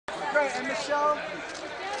And Michelle.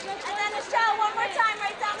 And then Michelle, one more time,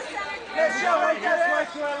 right down the center. Michelle, right there.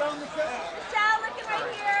 Michelle, looking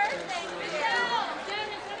right here. Thank you. Michelle.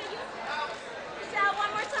 Michelle,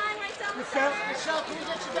 one more time, right down the center. Michelle, can we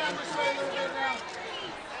get you down this way a little bit now?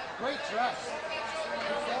 Great dress.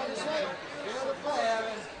 Beautiful.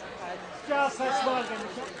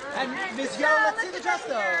 And Miss Yeoh, let's see the dress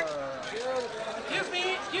though.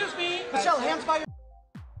 Excuse me. Michelle, hands by your...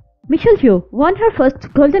 Michelle Yeoh won her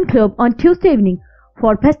first Golden Globe on Tuesday evening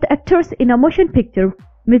for Best Actress in a Motion Picture,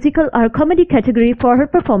 Musical or Comedy category for her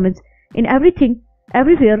performance in Everything,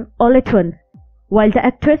 Everywhere, All at Once. While the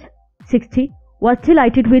actress, 60, was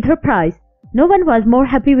delighted with her prize, no one was more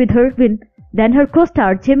happy with her win than her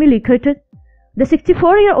co-star Jamie Lee Curtis. The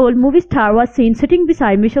 64-year-old movie star was seen sitting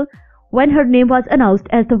beside Michelle when her name was announced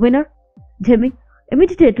as the winner. Jamie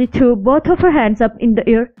immediately threw both of her hands up in the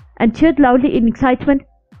air and cheered loudly in excitement,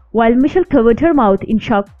 while Michelle covered her mouth in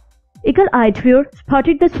shock. Eagle-eyed viewer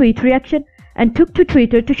spotted the sweet reaction and took to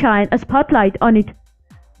Twitter to shine a spotlight on it.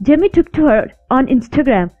 Jamie took to her on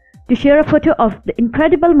Instagram to share a photo of the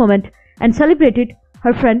incredible moment and celebrated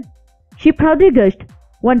her friend. She proudly gushed,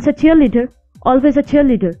 "Once a cheerleader, always a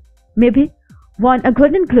cheerleader." Maybe won a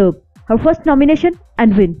Golden Globe, her first nomination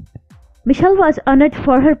and win. Michelle was honored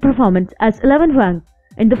for her performance as Evelyn Wang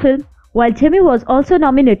in the film, while Jamie was also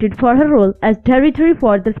nominated for her role as Deirdre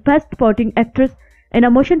for the Best Supporting Actress in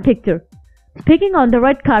a Motion Picture. Speaking on the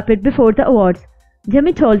red carpet before the awards,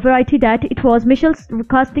 Jamie told Variety that it was Michelle's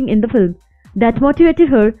casting in the film that motivated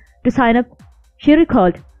her to sign up. She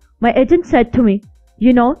recalled, "My agent said to me,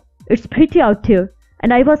 'You know, it's pretty out there,'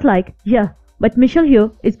 and I was like, 'Yeah, but Michelle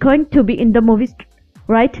Yeoh is going to be in the movies,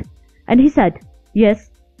 right?' And he said,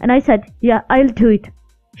 'Yes,' and I said, 'Yeah, I'll do it.'"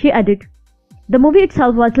 She added, "The movie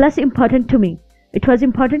itself was less important to me. It was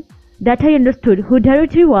important that I understood who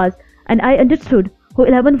Deirdre was, and I understood who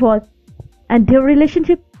Evelyn was, and their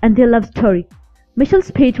relationship and their love story." Michelle's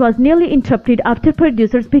speech was nearly interrupted after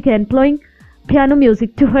producers began playing piano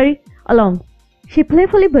music to hurry along. She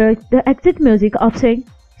playfully brushed the exit music off, saying,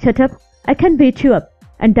 "Shut up, I can beat you up,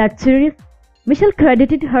 and that's serious." Michelle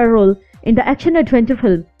credited her role in the action-adventure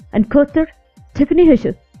film and co-starred Tiffany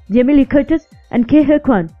Haddish, Jamie Lee Curtis, and Ke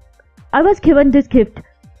Kwan. "I was given this gift,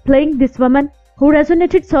 playing this woman who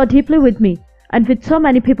resonated so deeply with me and with so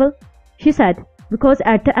many people," she said, because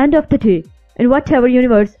at the end of the day, in whatever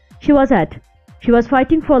universe she was at, she was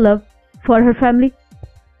fighting for love, for her family.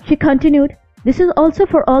 She continued, "This is also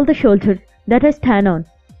for all the shoulders that I stand on,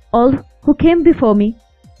 all who came before me,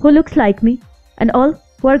 who looks like me, and all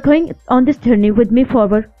who are going on this journey with me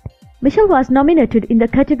forward." Michelle was nominated in the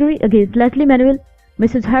category against Leslie Manuel,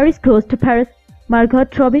 Mrs. Harris Goes to Paris, Margot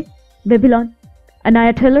Robbie, Babylon,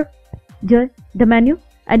 Anaya Taylor, Joy, The Menu,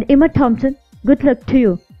 and Emma Thompson. "Good luck to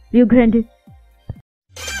you, Rio Grande."